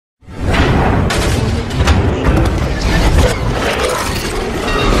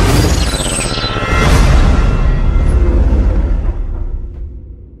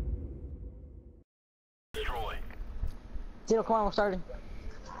Tito, come on, we're starting.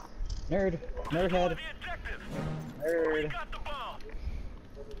 Nerd. Nerd head. Nerd.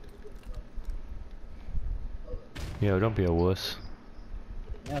 Yo, don't be a wuss.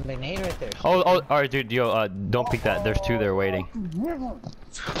 Yeah, they nade right there. Alright, dude, yo, don't peek that. There's two there waiting.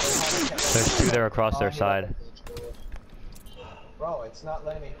 There's two there across their side. Bro, it's not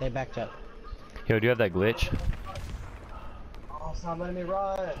letting me. They backed up. Yo, do you have that glitch? Oh, it's not letting me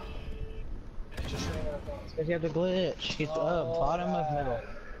run. It's just shooting out things. Because you have the glitch. He's bottom of middle.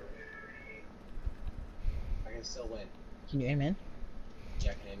 I can still win. Can you aim in?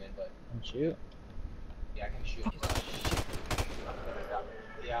 Yeah, I can aim in, but. And shoot. Yeah, I can shoot. Oh, shit. I'm gonna die.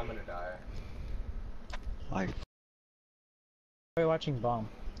 Yeah, I'm gonna die. Why? Are you watching bomb?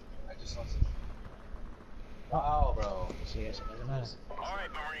 I just saw some. Oh, bro. See, it doesn't matter.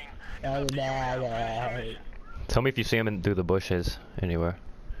 Alright, Marine. Doesn't matter. Tell me if you see him in through the bushes anywhere.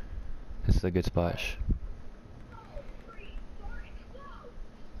 This is a good spot.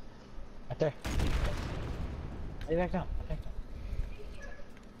 Right there. Lay back down. Back down.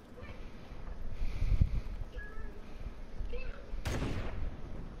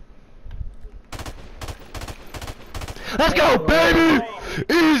 Let's go, baby!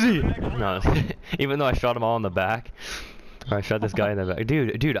 Easy! No, even though I shot him all in the back. Or I shot this guy in the back.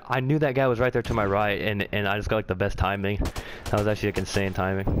 Dude, I knew that guy was right there to my right, and I just got like the best timing. That was actually like insane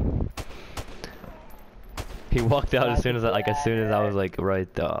timing. He walked out as soon as I was like right.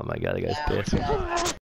 Oh my god, the guy's pissed.